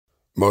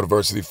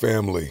Motiversity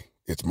family,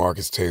 it's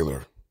Marcus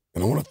Taylor,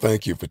 and I want to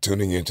thank you for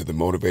tuning into the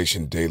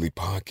Motivation Daily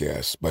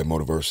Podcast by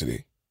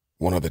Motiversity,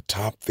 one of the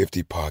top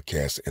 50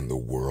 podcasts in the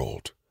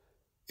world.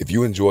 If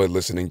you enjoy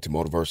listening to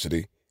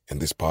Motiversity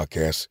and this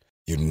podcast,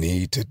 you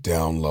need to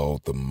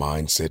download the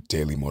Mindset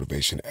Daily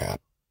Motivation app.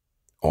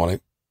 On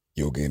it,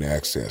 you'll gain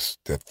access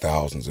to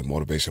thousands of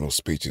motivational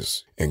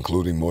speeches,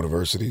 including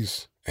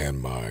Motiversity's and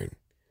mine.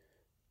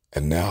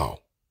 And now,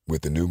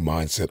 with the new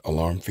Mindset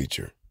Alarm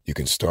feature, you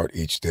can start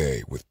each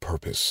day with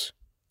purpose,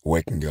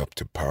 waking up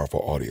to powerful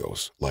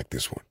audios like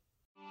this one.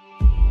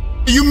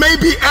 You may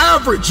be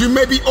average, you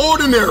may be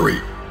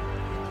ordinary,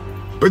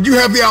 but you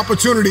have the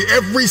opportunity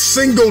every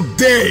single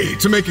day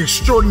to make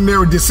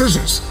extraordinary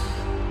decisions.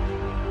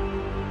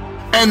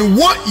 And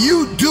what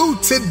you do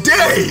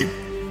today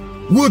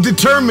will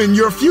determine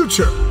your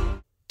future.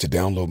 To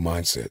download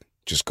Mindset,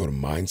 just go to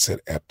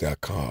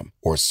mindsetapp.com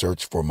or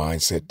search for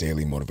Mindset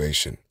Daily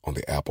Motivation on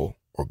the Apple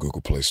or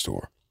Google Play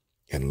Store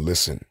and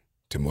listen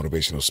to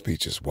motivational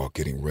speeches while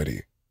getting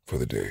ready for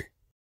the day.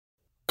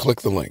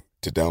 Click the link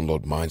to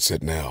download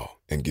Mindset now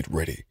and get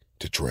ready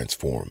to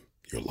transform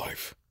your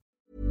life.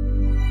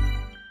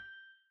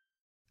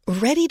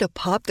 Ready to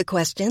pop the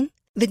question?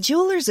 The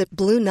jewelers at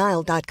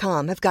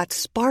BlueNile.com have got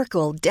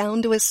sparkle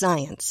down to a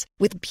science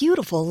with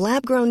beautiful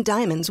lab-grown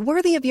diamonds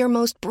worthy of your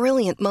most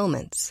brilliant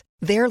moments.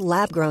 Their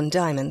lab-grown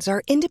diamonds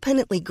are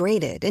independently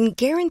graded and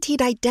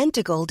guaranteed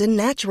identical to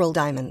natural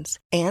diamonds,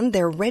 and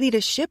they're ready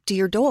to ship to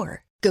your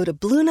door. Go to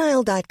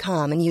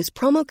BlueNile.com and use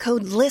promo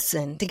code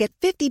LISTEN to get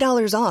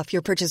 $50 off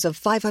your purchase of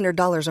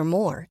 $500 or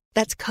more.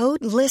 That's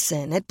code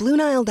LISTEN at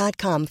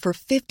BlueNile.com for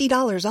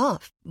 $50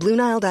 off.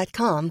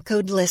 BlueNile.com,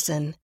 code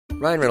LISTEN.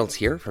 Ryan Reynolds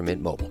here from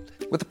Mint Mobile.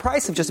 With the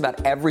price of just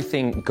about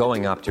everything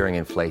going up during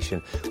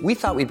inflation, we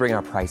thought we'd bring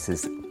our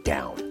prices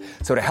down.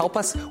 So to help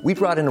us, we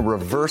brought in a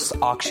reverse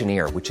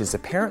auctioneer, which is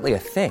apparently a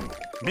thing.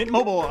 Mint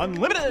Mobile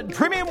Unlimited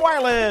Premium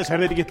Wireless. How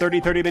to get 30,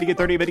 30, bit to get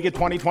 30, bit to get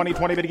 20, 20,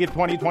 20, bit to get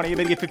 20, 20,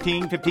 bit to get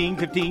 15, 15,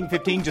 15,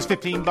 15, just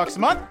 $15 a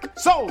month?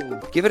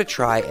 Sold! Give it a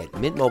try at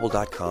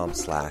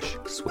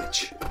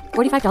mintmobile.com/switch.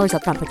 $45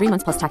 up front for 3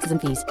 months plus taxes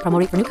and fees. Promo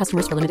rate for new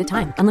customers for limited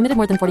time. Unlimited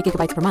more than 40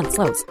 gigabytes per month.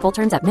 Slows full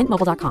terms at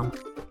mintmobile.com.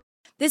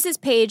 This is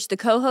Paige, the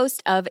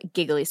co-host of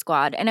Giggly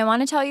Squad, and I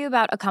want to tell you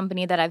about a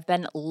company that I've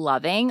been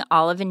loving,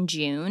 Olive &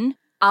 June.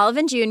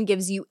 Olive & June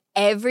gives you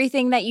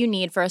everything that you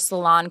need for a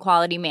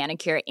salon-quality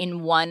manicure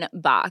in one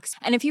box.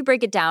 And if you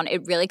break it down,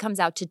 it really comes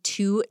out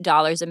to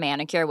 $2 a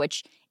manicure,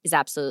 which is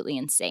absolutely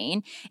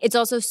insane. It's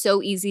also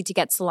so easy to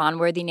get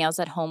salon-worthy nails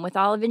at home with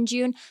Olive &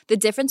 June. The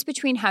difference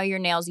between how your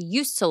nails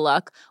used to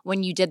look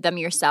when you did them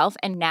yourself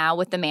and now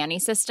with the Mani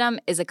system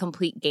is a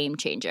complete game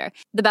changer.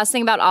 The best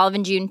thing about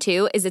Olive & June,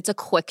 too, is it's a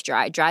quick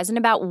dry. Dries in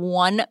about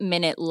 1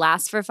 minute,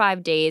 lasts for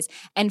 5 days,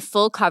 and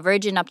full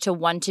coverage in up to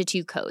 1 to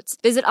 2 coats.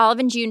 Visit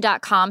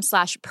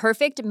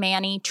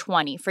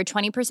oliveandjune.com/perfectmani20 for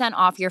 20%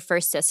 off your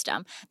first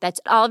system.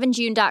 That's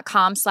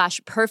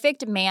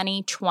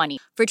oliveandjune.com/perfectmani20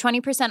 for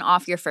 20%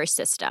 off your first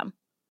system.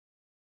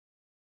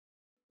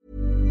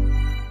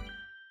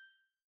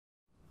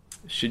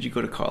 Should you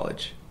go to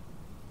college?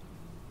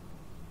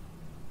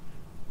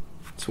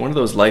 It's one of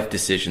those life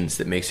decisions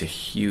that makes a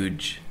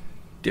huge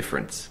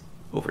difference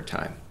over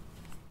time.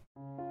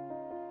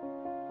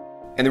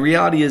 And the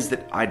reality is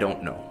that I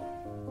don't know.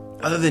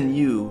 Other than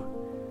you,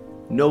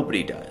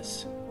 nobody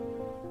does.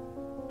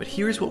 But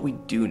here's what we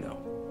do know.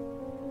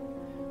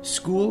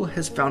 School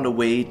has found a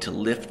way to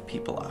lift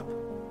people up.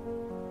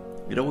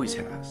 It always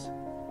has.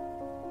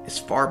 As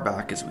far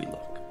back as we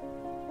look.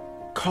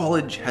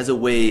 College has a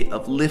way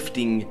of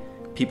lifting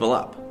people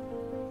up.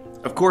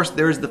 Of course,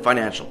 there's the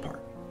financial part.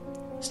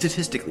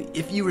 Statistically,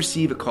 if you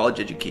receive a college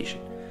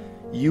education,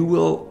 you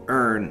will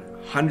earn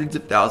hundreds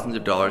of thousands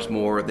of dollars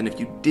more than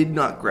if you did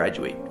not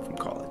graduate from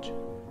college.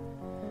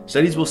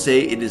 Studies will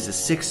say it is a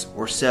 $600,000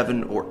 or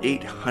 $700,000 or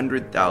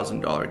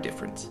 $800,000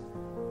 difference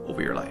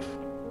over your life.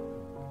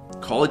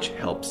 College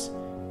helps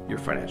your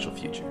financial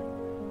future.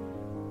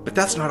 But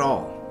that's not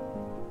all.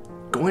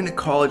 Going to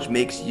college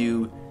makes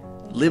you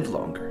live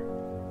longer,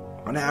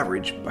 on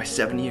average by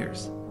 7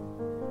 years.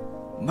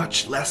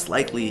 Much less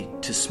likely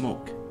to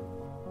smoke.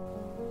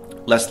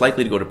 Less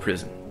likely to go to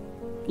prison.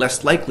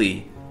 Less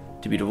likely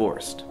to be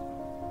divorced.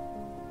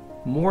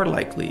 More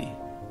likely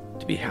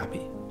to be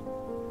happy.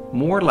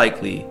 More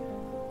likely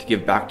to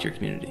give back to your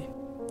community.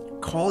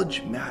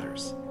 College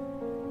matters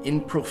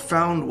in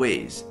profound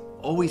ways,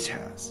 always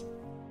has.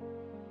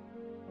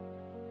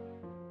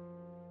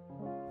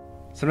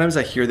 Sometimes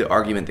I hear the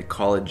argument that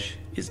college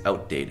is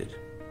outdated,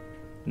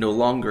 no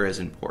longer as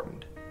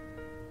important.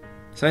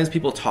 Sometimes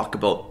people talk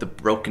about the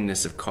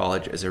brokenness of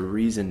college as a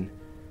reason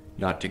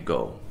not to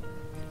go.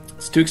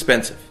 It's too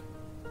expensive.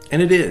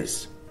 And it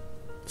is.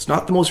 It's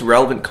not the most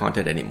relevant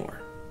content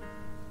anymore.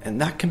 And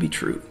that can be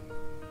true.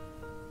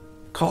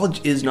 College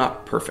is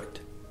not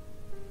perfect.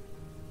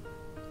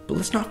 But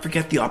let's not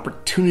forget the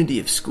opportunity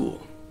of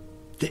school,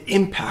 the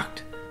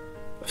impact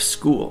of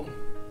school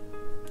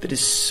that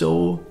is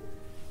so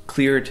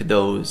clear to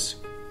those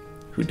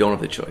who don't have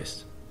the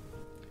choice.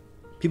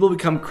 People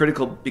become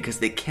critical because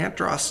they can't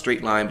draw a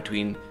straight line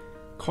between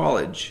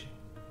college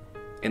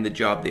and the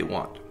job they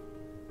want,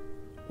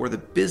 or the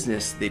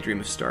business they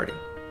dream of starting.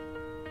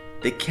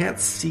 They can't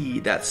see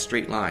that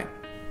straight line.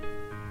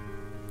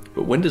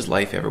 But when does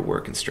life ever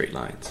work in straight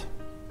lines?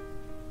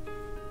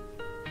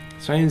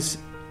 Sometimes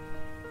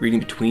reading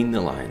between the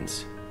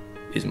lines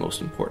is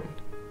most important.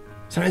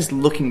 Sometimes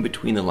looking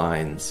between the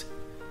lines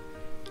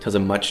tells a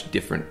much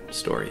different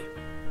story.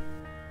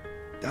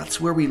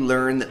 That's where we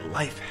learn that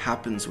life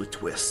happens with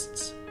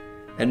twists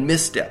and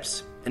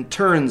missteps and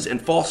turns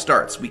and false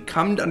starts. We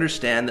come to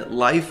understand that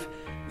life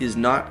is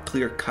not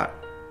clear-cut.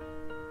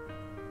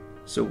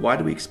 So why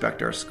do we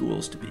expect our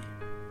schools to be?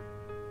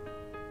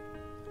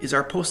 Is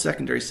our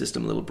post-secondary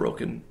system a little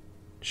broken?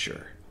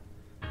 Sure.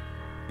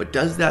 But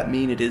does that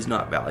mean it is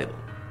not valuable?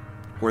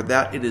 Or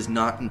that it is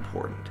not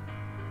important?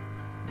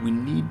 We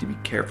need to be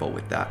careful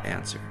with that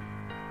answer.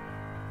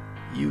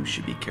 You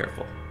should be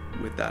careful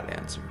with that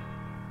answer.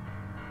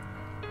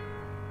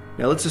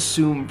 Now let's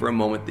assume for a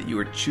moment that you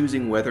are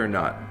choosing whether or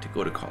not to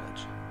go to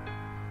college.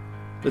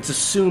 Let's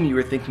assume you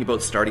are thinking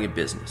about starting a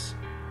business,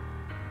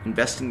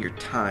 investing your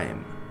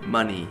time,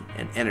 money,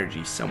 and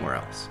energy somewhere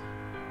else.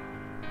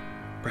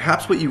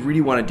 Perhaps what you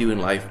really want to do in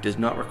life does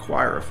not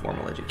require a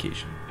formal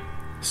education,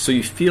 so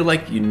you feel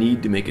like you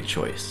need to make a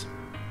choice.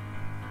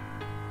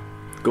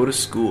 Go to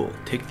school,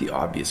 take the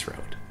obvious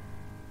route.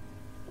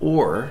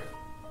 Or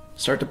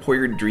start to pour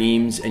your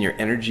dreams and your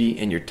energy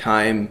and your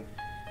time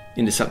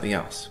into something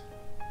else.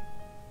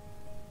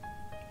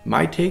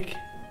 My take?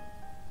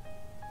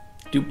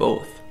 Do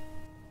both.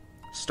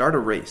 Start a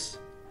race.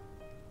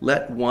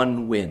 Let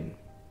one win.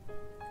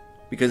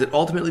 Because it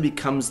ultimately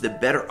becomes the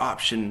better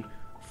option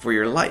for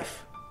your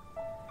life.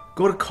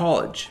 Go to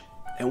college,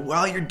 and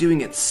while you're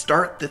doing it,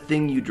 start the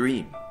thing you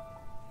dream.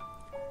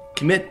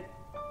 Commit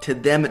to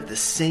them at the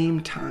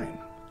same time.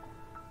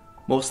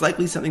 Most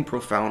likely something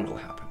profound will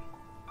happen.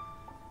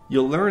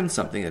 You'll learn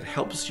something that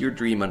helps your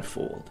dream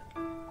unfold.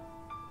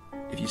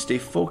 If you stay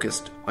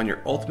focused on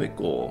your ultimate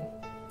goal,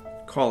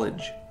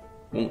 college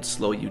won't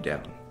slow you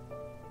down.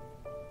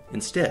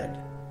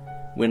 Instead,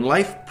 when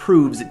life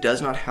proves it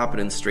does not happen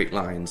in straight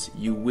lines,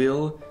 you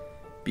will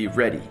be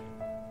ready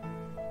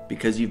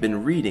because you've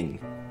been reading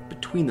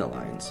between the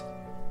lines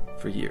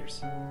for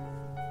years.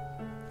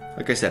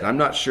 Like I said, I'm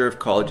not sure if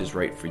college is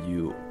right for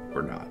you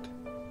or not.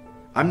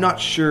 I'm not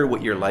sure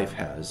what your life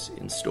has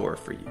in store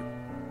for you.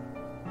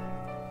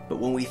 But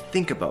when we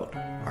think about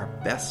our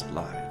best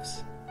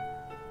lives,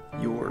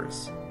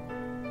 yours,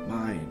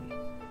 mine,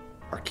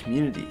 our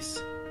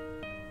communities,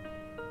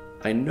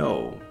 I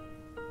know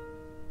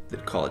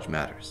that college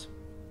matters.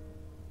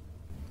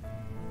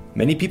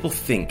 Many people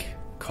think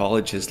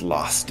college has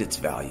lost its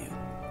value.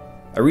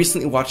 I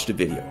recently watched a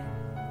video.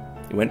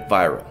 It went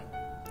viral,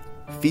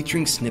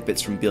 featuring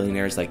snippets from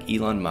billionaires like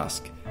Elon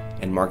Musk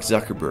and Mark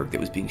Zuckerberg that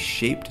was being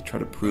shaped to try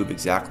to prove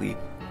exactly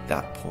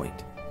that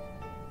point.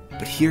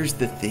 But here's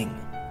the thing.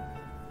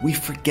 We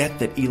forget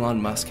that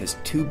Elon Musk has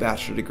 2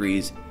 bachelor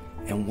degrees,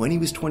 and when he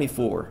was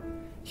 24,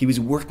 he was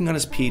working on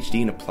his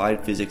PhD in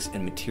applied physics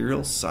and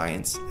materials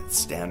science at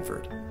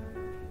Stanford.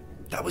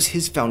 That was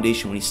his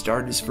foundation when he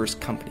started his first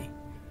company.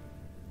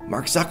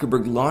 Mark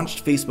Zuckerberg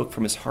launched Facebook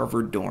from his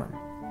Harvard dorm.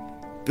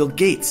 Bill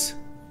Gates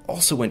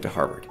also went to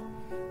Harvard,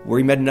 where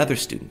he met another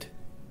student,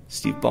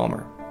 Steve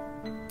Ballmer.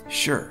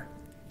 Sure,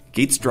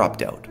 Gates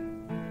dropped out,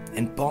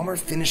 and Ballmer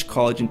finished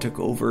college and took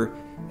over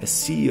as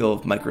CEO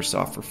of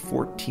Microsoft for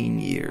 14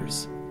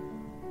 years.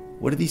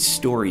 What do these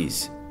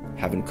stories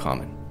have in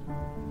common?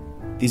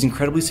 These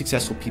incredibly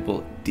successful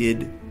people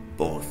did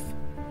both.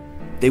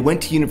 They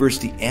went to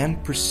university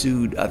and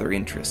pursued other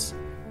interests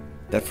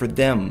that for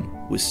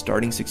them was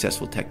starting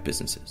successful tech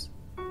businesses.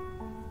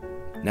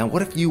 Now,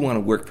 what if you want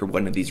to work for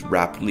one of these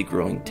rapidly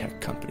growing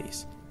tech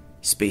companies?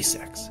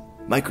 SpaceX,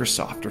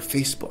 Microsoft, or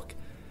Facebook?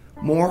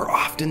 More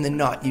often than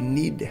not, you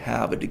need to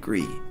have a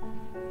degree.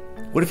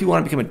 What if you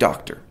want to become a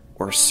doctor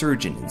or a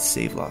surgeon and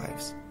save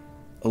lives?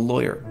 A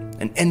lawyer,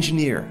 an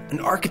engineer, an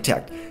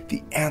architect?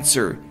 The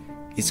answer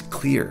is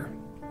clear.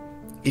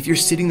 If you're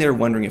sitting there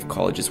wondering if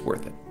college is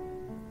worth it,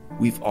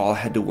 we've all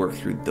had to work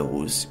through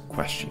those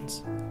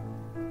questions.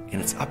 And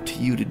it's up to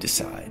you to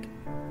decide.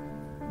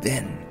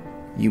 Then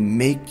you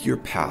make your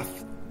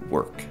path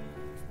work.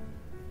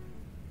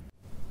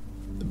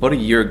 About a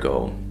year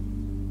ago,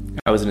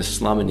 I was in a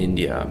slum in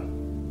India,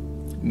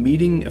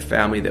 meeting a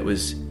family that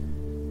was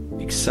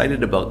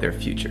excited about their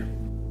future.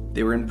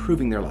 They were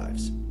improving their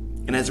lives.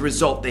 And as a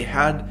result, they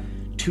had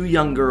 2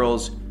 young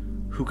girls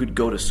who could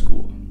go to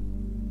school.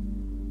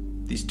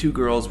 These 2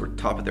 girls were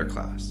top of their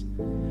class.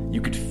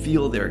 You could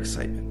feel their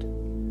excitement.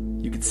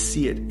 You could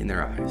see it in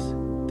their eyes.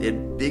 They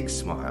had big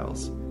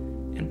smiles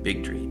and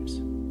big dreams.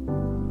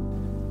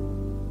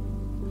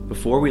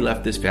 Before we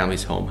left this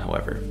family's home,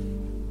 however,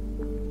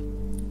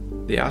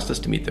 they asked us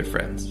to meet their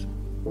friends,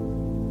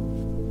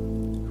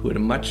 who had a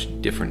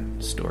much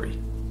different story.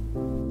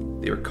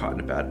 They were caught in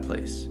a bad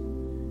place,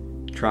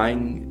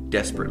 trying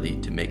desperately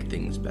to make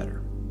things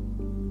better,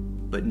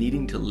 but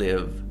needing to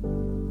live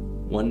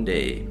one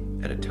day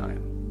at a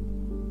time.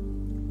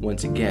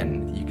 Once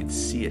again, you could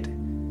see it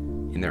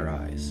in their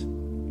eyes.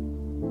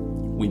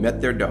 We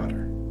met their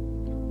daughter,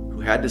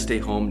 who had to stay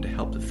home to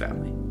help the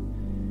family.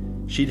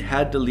 She'd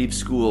had to leave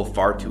school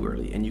far too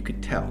early, and you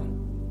could tell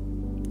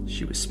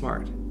she was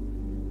smart.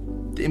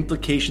 The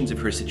implications of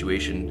her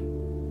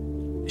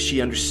situation,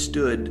 she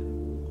understood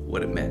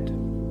what it meant.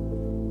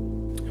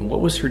 And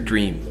what was her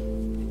dream?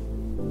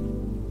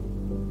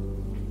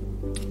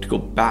 To go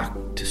back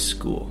to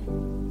school.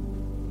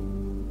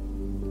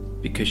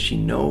 Because she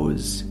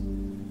knows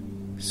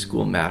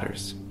school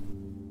matters.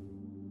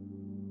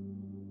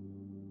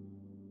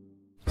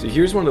 So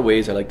here's one of the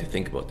ways I like to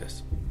think about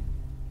this.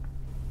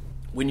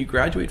 When you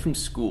graduate from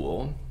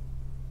school,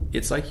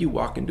 it's like you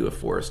walk into a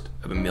forest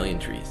of a million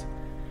trees,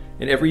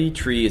 and every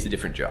tree is a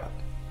different job.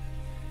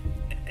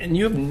 And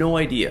you have no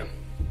idea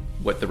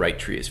what the right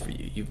tree is for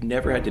you. You've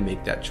never had to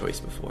make that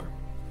choice before.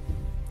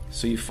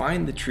 So you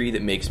find the tree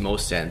that makes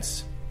most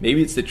sense.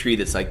 Maybe it's the tree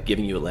that's like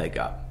giving you a leg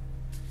up,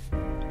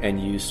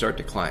 and you start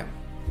to climb.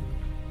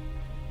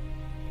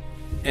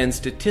 And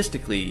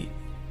statistically,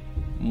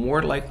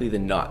 more likely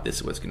than not, this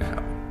is what's going to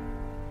happen.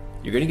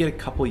 You're going to get a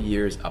couple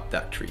years up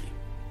that tree.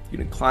 You're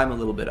going to climb a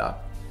little bit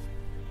up.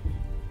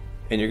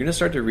 And you're going to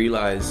start to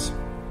realize,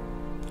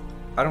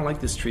 I don't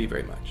like this tree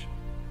very much.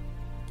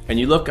 And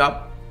you look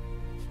up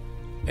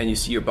and you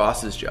see your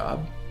boss's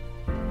job.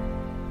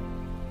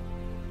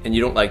 And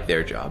you don't like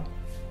their job.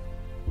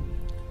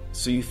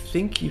 So you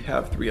think you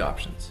have three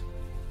options.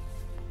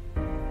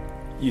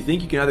 You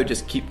think you can either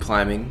just keep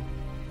climbing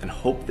and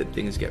hope that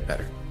things get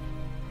better.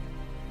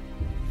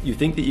 You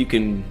think that you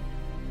can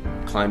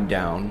climb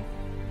down,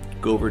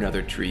 go over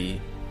another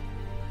tree,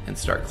 and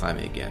start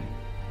climbing again.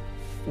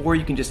 Or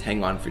you can just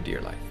hang on for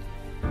dear life.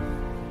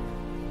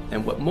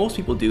 And what most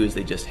people do is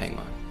they just hang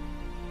on.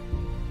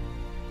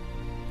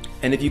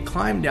 And if you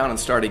climb down and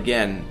start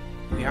again,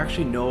 we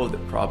actually know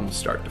that problems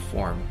start to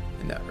form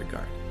in that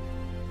regard,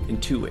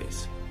 in two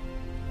ways.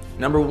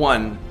 Number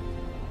one,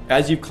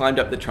 as you've climbed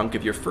up the trunk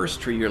of your first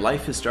tree, your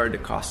life has started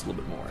to cost a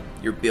little bit more.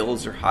 Your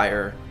bills are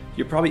higher,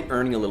 you're probably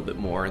earning a little bit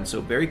more, and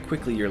so very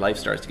quickly your life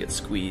starts to get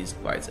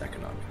squeezed by its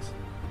economics.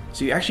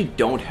 So you actually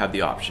don't have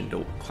the option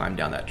to climb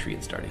down that tree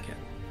and start again.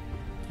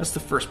 That's the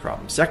first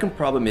problem. Second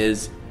problem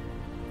is,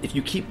 if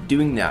you keep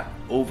doing that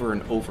over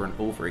and over and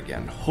over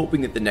again,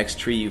 hoping that the next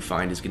tree you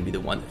find is going to be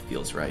the one that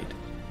feels right,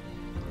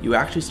 you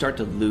actually start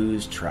to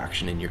lose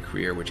traction in your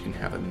career, which can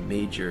have a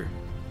major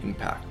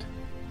impact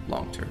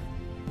long term.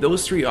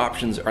 Those three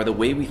options are the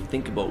way we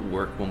think about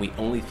work when we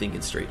only think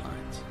in straight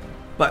lines.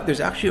 But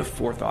there's actually a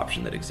fourth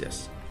option that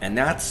exists, and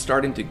that's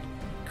starting to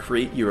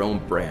create your own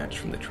branch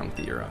from the trunk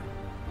that you're on.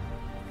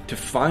 To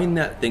find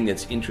that thing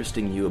that's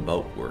interesting you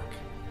about work,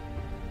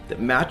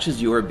 that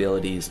matches your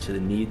abilities to the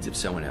needs of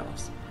someone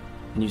else,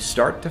 and you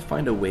start to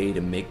find a way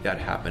to make that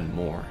happen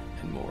more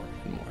and more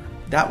and more.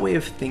 That way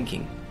of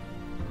thinking,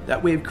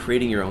 that way of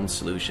creating your own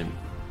solution,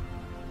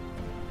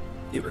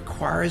 it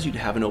requires you to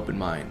have an open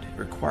mind. It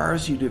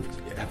requires you to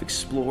have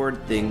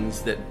explored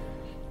things that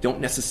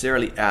don't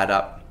necessarily add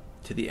up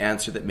to the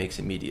answer that makes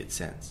immediate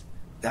sense.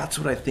 That's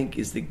what I think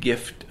is the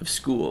gift of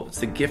school. It's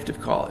the gift of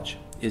college,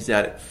 is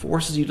that it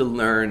forces you to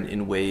learn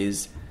in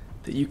ways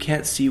that you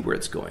can't see where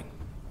it's going.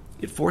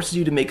 It forces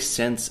you to make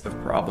sense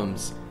of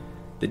problems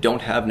that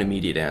don't have an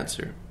immediate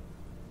answer.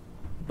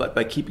 But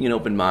by keeping an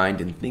open mind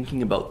and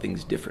thinking about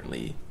things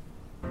differently,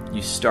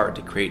 you start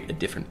to create a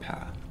different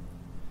path.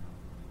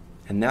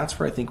 And that's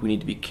where I think we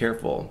need to be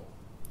careful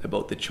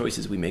about the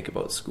choices we make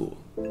about school,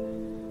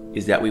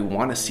 is that we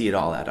want to see it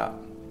all add up.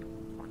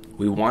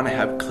 We want to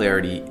have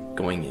clarity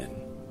going in.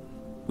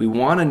 We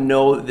want to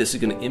know that this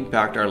is going to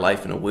impact our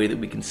life in a way that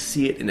we can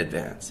see it in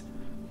advance.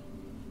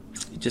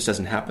 It just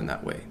doesn't happen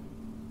that way.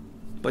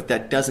 But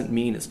that doesn't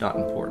mean it's not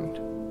important.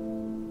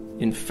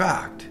 In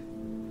fact,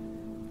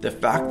 the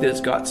fact that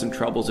it's got some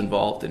troubles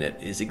involved in it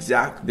is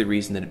exactly the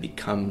reason that it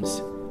becomes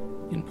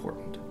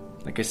important.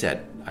 Like I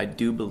said, I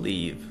do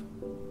believe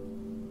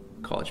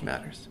college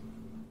matters.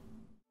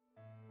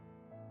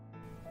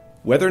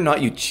 Whether or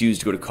not you choose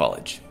to go to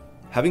college,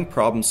 having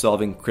problem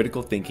solving,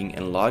 critical thinking,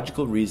 and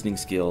logical reasoning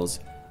skills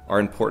are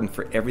important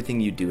for everything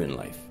you do in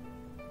life.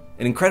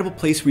 An incredible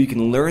place where you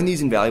can learn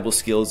these invaluable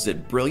skills is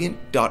at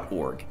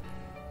Brilliant.org.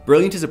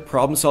 Brilliant is a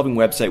problem-solving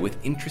website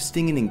with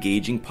interesting and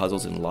engaging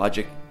puzzles in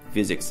logic,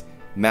 physics,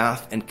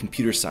 math, and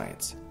computer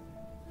science.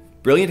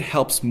 Brilliant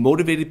helps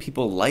motivated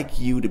people like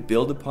you to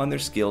build upon their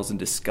skills and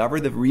discover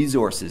the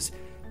resources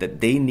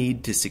that they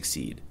need to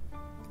succeed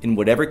in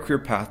whatever career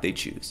path they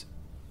choose.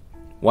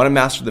 Want to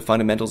master the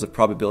fundamentals of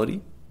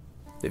probability?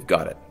 They've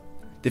got it.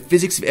 The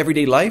physics of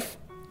everyday life?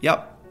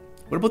 Yep.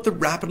 What about the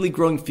rapidly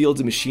growing fields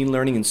of machine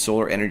learning and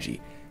solar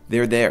energy?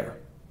 They're there.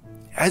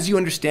 As you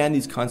understand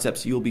these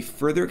concepts, you will be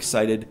further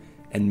excited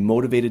and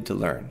motivated to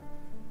learn.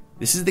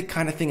 This is the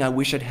kind of thing I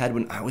wish I'd had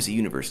when I was a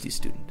university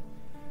student.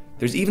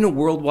 There's even a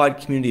worldwide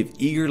community of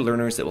eager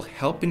learners that will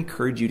help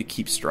encourage you to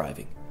keep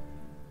striving.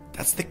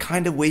 That's the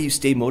kind of way you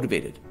stay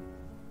motivated.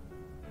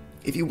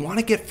 If you want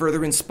to get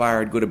further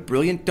inspired, go to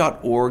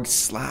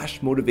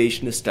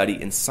brilliant.org/motivation to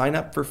study and sign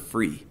up for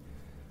free.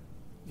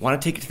 Want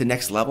to take it to the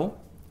next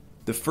level?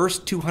 The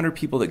first 200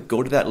 people that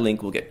go to that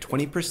link will get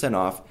 20%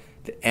 off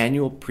the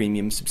annual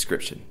premium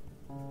subscription.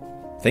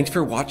 Thanks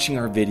for watching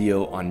our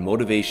video on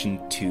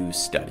Motivation to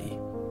Study.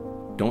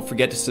 Don't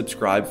forget to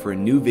subscribe for a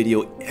new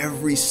video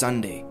every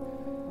Sunday.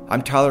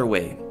 I'm Tyler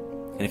Way,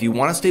 and if you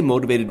want to stay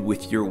motivated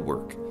with your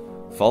work,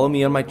 follow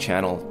me on my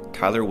channel,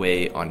 Tyler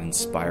Way on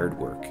Inspired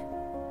Work.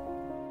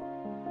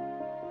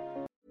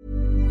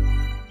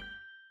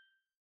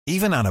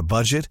 Even on a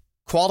budget,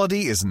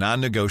 quality is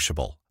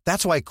non-negotiable.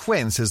 That's why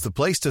Quince is the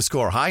place to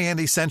score high-end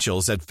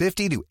essentials at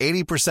 50 to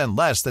 80%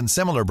 less than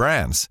similar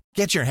brands.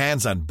 Get your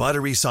hands on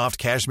buttery soft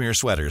cashmere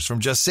sweaters from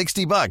just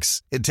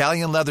 $60,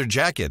 Italian leather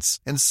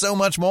jackets, and so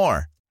much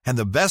more. And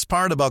the best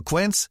part about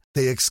Quince,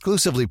 they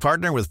exclusively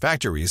partner with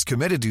factories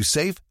committed to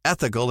safe,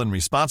 ethical, and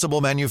responsible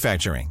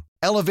manufacturing.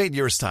 Elevate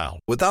your style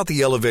without the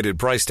elevated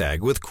price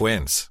tag with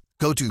Quince.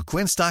 Go to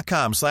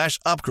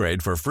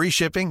quince.com/upgrade for free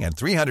shipping and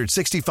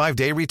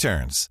 365-day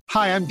returns.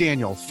 Hi, I'm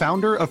Daniel,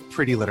 founder of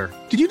Pretty Litter.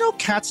 Did you know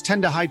cats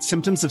tend to hide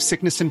symptoms of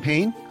sickness and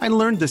pain? I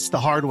learned this the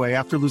hard way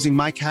after losing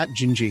my cat,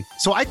 Gingy.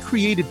 So I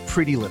created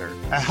Pretty Litter,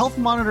 a health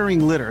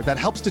monitoring litter that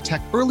helps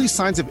detect early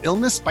signs of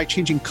illness by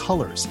changing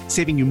colors,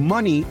 saving you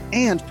money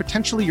and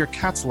potentially your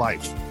cat's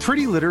life.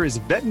 Pretty Litter is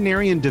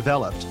veterinarian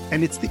developed,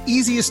 and it's the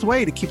easiest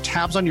way to keep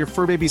tabs on your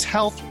fur baby's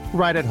health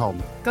right at home.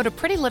 Go to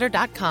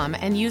prettylitter.com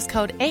and use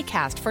code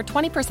ACAST for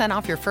 20%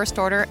 off your first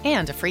order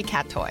and a free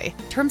cat toy.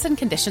 Terms and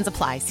conditions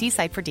apply. See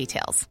site for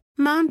details.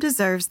 Mom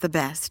deserves the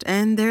best,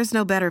 and there's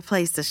no better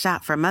place to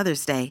shop for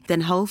Mother's Day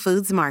than Whole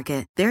Foods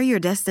Market. They're your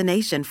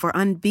destination for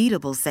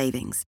unbeatable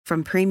savings,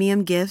 from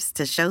premium gifts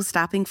to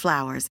show-stopping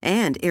flowers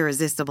and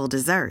irresistible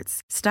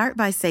desserts. Start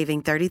by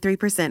saving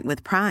 33%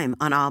 with Prime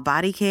on all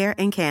body care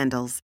and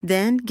candles.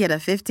 Then get a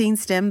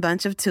 15-stem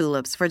bunch of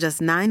tulips for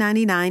just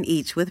 $9.99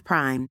 each with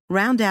Prime.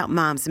 Round out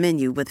Mom's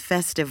menu with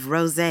festive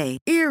rosé,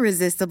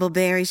 irresistible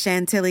berry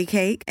chantilly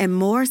cake, and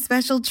more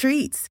special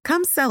treats.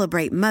 Come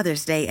celebrate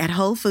Mother's Day at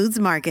Whole Foods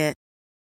Market.